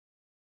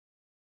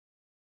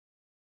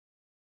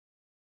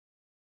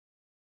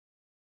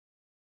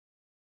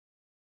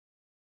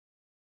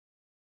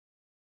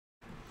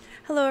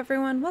Hello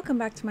everyone, welcome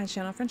back to my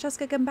channel.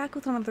 Francesca again, back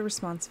with another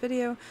response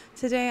video.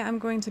 Today I'm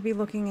going to be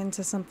looking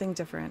into something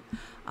different.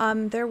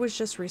 There was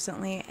just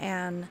recently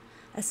an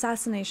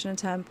assassination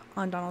attempt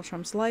on Donald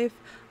Trump's life.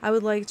 I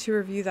would like to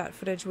review that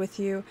footage with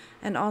you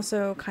and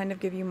also kind of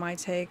give you my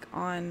take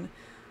on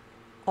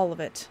all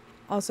of it.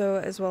 Also,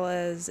 as well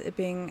as it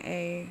being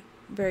a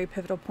very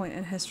pivotal point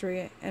in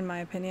history, in my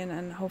opinion,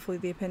 and hopefully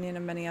the opinion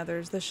of many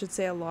others. This should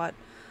say a lot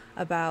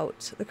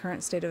about the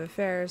current state of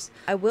affairs.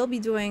 I will be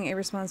doing a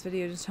response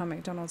video to Tom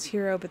MacDonald's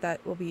Hero, but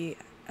that will be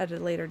at a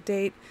later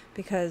date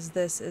because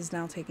this is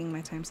now taking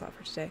my time slot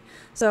for today.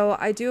 So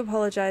I do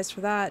apologize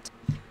for that.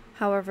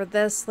 However,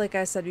 this, like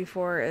I said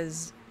before,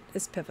 is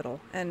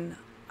pivotal, and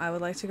I would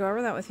like to go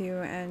over that with you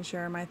and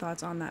share my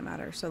thoughts on that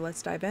matter. So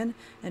let's dive in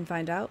and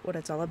find out what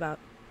it's all about.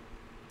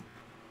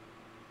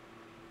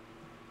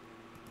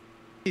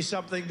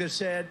 Something that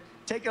said,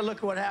 take a look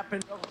at what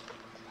happened.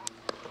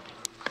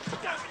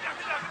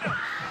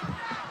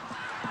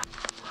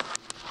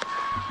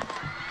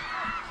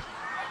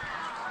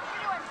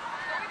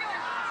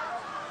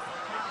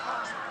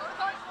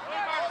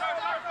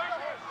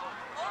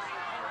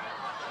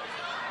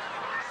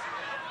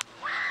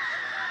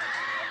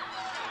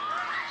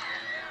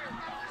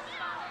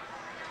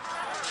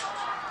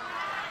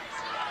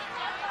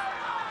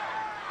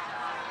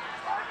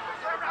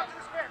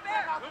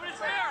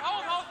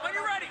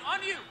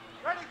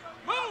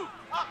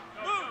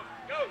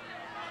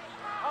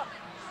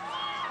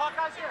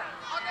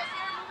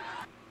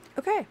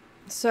 Okay,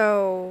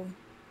 so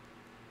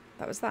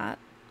that was that.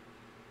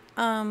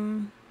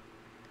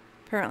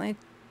 Apparently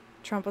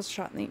Trump was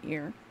shot in the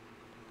ear.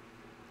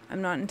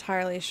 I'm not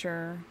entirely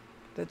sure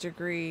the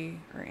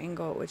degree or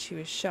angle at which he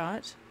was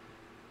shot.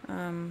 I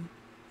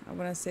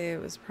want to say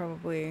it was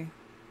probably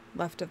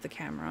left of the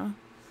camera.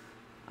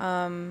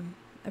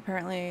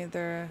 Apparently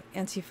the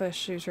Antifa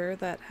shooter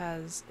that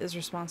is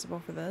responsible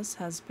for this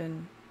has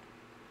been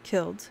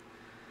killed.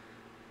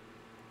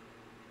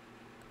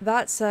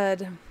 That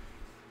said,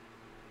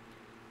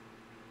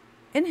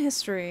 in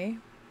history,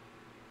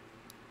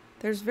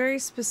 there's very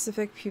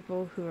specific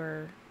people who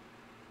are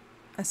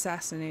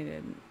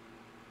assassinated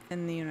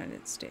in the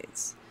United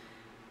States,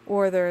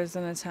 or there is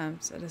an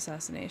attempt at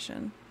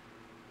assassination.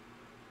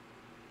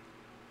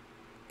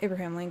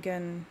 Abraham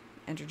Lincoln,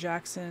 Andrew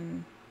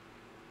Jackson,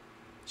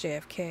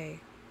 JFK.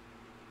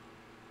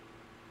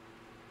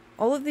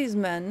 All of these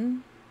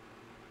men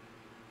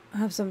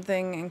have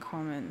something in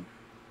common.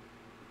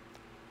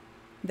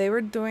 They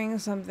were doing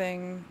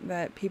something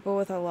that people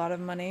with a lot of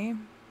money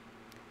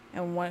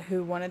and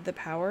who wanted the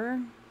power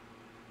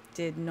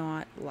did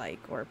not like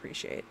or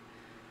appreciate.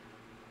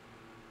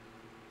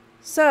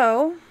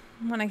 So,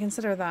 when I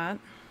consider that,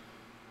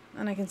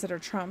 and I consider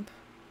Trump,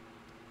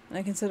 and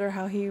I consider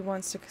how he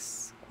wants to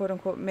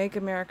quote-unquote make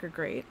America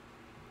great,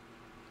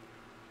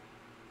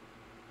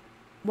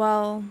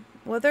 well,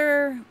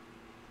 no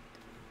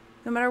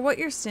matter what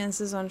your stance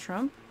is on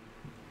Trump,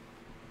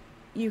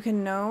 you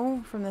can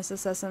know from this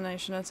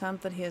assassination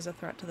attempt that he is a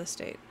threat to the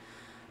state.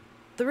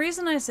 The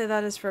reason I say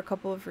that is for a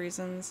couple of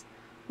reasons.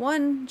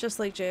 One, just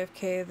like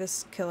JFK,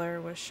 this killer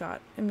was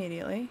shot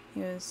immediately. He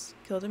was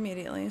killed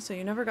immediately, so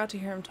you never got to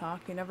hear him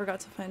talk. You never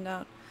got to find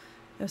out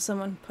if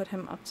someone put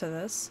him up to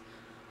this.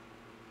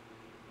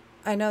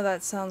 I know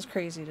that sounds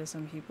crazy to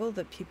some people,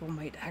 that people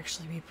might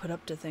actually be put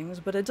up to things,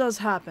 but it does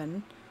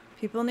happen.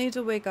 People need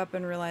to wake up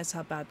and realize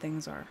how bad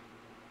things are.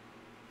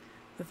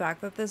 The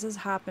fact that this is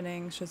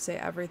happening should say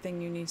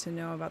everything you need to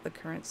know about the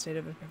current state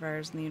of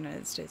affairs in the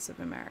United States of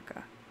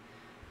America.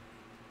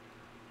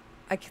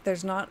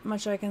 There's not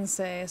much I can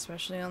say,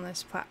 especially on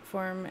this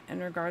platform, in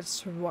regards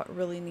to what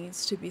really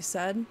needs to be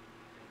said.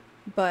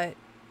 But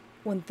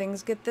when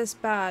things get this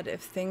bad,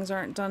 if things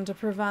aren't done to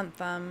prevent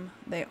them,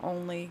 they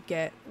only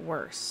get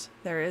worse.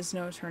 There is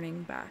no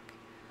turning back.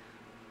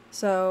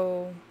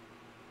 So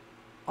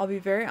I'll be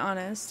very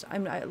honest.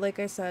 Like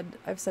I said,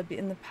 I've said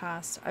in the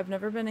past, I've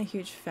never been a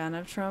huge fan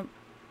of Trump.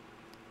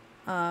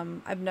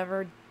 I've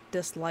never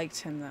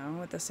disliked him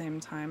though. At the same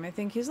time, I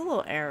think he's a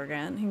little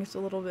arrogant.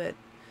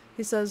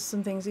 He says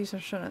some things he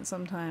shouldn't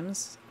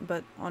sometimes.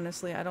 But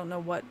honestly, I don't know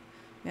what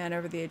man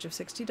over the age of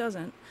 60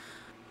 doesn't.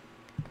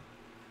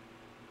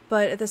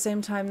 But at the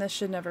same time, this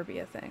should never be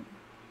a thing.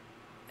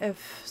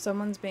 If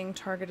someone's being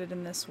targeted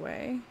in this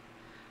way,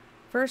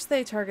 first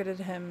they targeted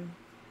him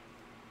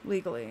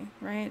legally,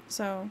 right?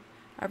 So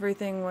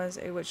everything was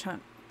a witch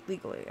hunt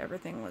legally.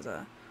 Everything was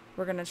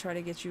we're going to try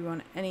to get you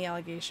on any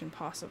allegation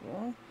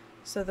possible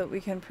so that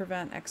we can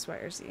prevent X, Y,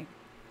 or Z.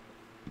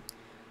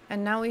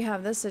 And now we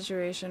have this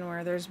situation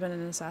where there's been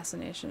an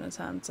assassination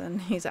attempt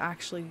and he's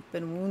actually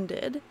been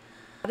wounded.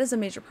 That is a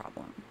major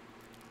problem.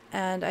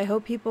 And I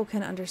hope people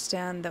can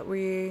understand that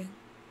we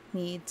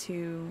need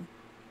to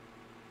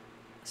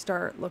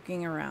start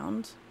looking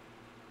around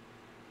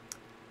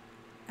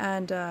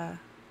and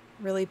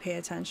really pay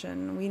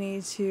attention. We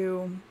need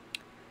to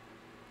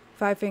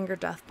five-finger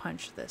death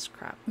punch this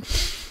crap.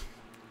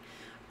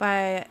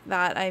 By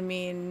that I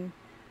mean,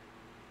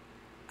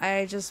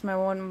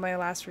 one of my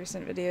last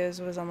recent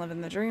videos was on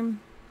Living the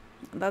Dream.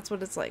 That's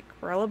what it's like.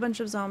 We're all a bunch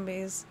of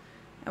zombies,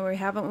 and we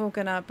haven't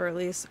woken up, or at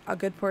least a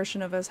good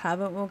portion of us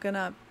haven't woken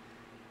up,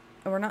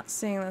 and we're not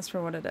seeing this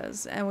for what it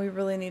is. And we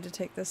really need to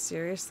take this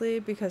seriously,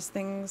 because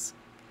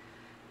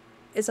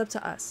it's up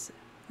to us.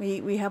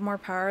 We have more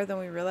power than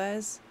we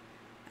realize,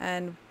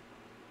 and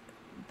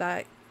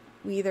that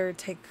we either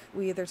take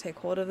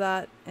hold of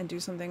that and do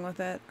something with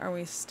it, or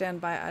we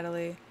stand by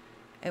idly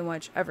and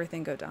watch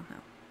everything go downhill.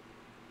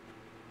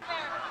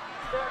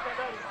 We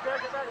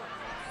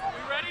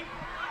ready?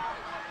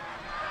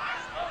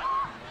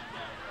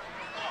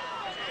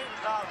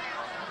 Are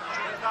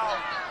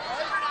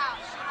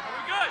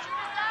we good?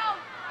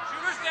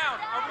 Shooters down.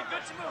 Are we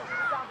good to move?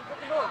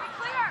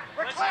 Clear.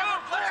 Let's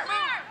move. Let's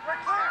move.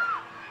 We're clear.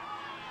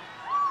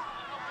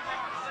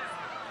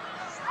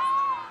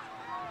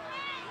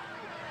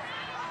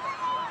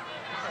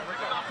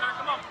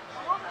 Come on.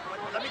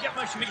 Let me get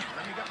my shoes.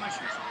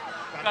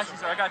 I got you,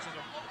 sir. I got you, sir.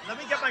 Let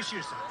me get my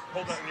shoes.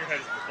 Hold that in your head.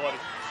 It's bloody.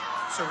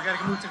 So we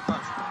gotta move to the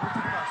bus.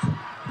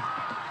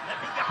 Let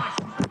me get my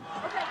shoes.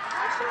 Okay,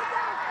 let's shoot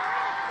down.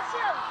 Let's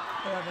shoot.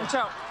 I love it. Watch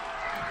out.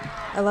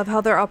 I love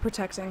how they're all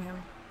protecting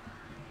him.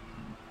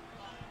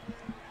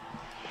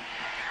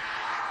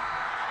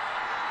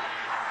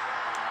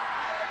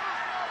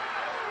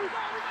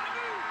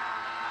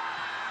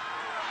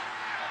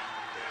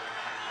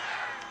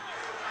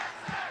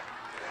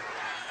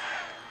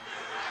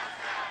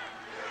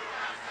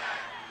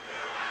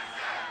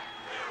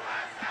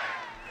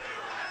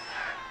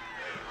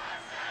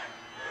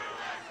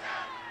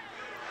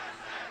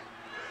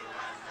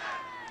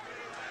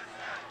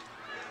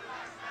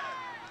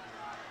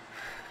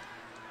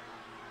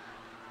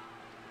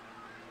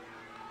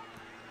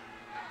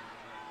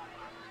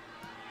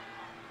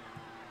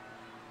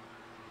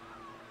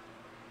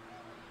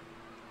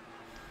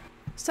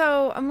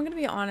 So, I'm gonna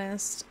be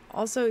honest.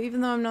 Also,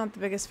 even though I'm not the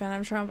biggest fan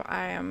of Trump,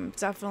 I am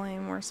definitely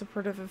more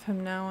supportive of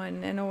him now,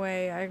 and in a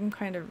way, I'm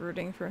kind of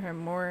rooting for him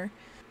more.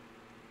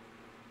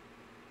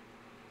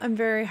 I'm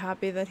very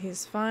happy that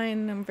he's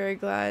fine. I'm very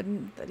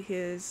glad that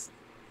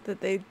that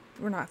they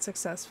were not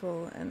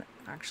successful in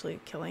actually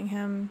killing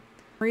him.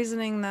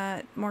 Reasoning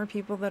that more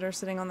people that are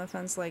sitting on the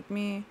fence like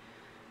me,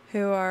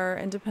 who are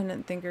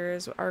independent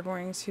thinkers, are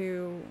going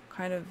to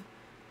kind of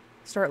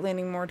start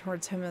leaning more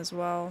towards him as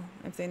well,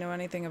 if they know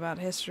anything about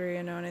history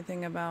and know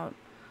anything about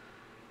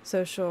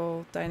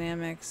social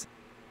dynamics.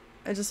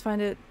 I just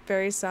find it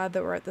very sad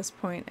that we're at this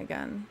point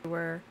again,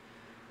 where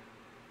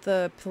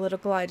the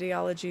political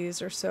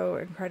ideologies are so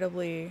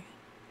incredibly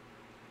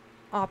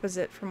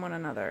opposite from one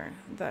another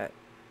that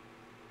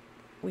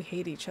we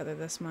hate each other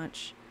this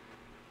much.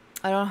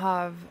 I don't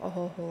have a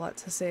whole lot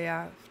to say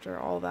after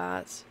all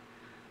that.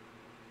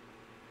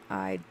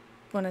 I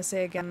want to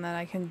say again that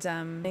I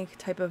condemn any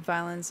type of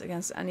violence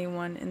against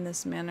anyone in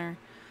this manner.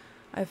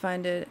 I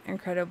find it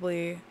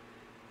incredibly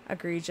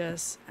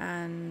egregious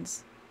and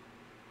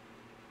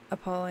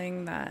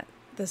appalling that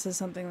this is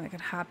something that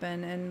could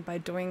happen, and by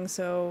doing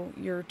so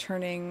you're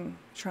turning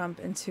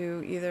Trump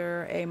into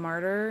either a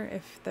martyr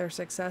if they're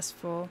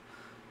successful,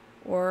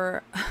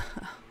 or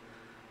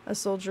a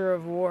soldier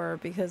of war,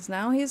 because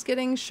now he's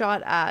getting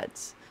shot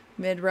at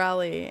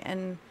mid-rally,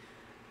 and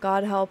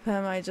God help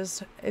him.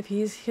 If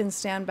he can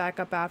stand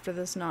back up after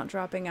this, not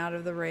dropping out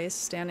of the race,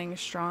 standing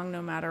strong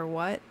no matter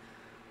what,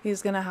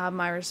 he's gonna have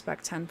my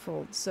respect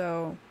tenfold.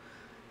 So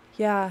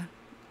yeah,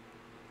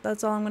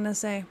 that's all I'm gonna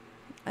say.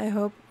 I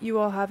hope you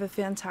all have a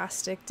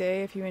fantastic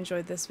day. If you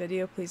enjoyed this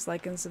video, please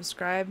like and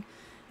subscribe.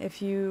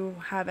 If you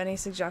have any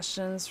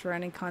suggestions for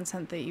any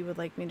content that you would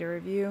like me to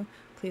review,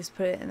 please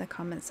put it in the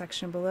comment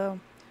section below.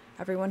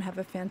 Everyone have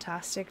a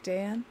fantastic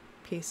day, and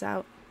peace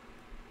out.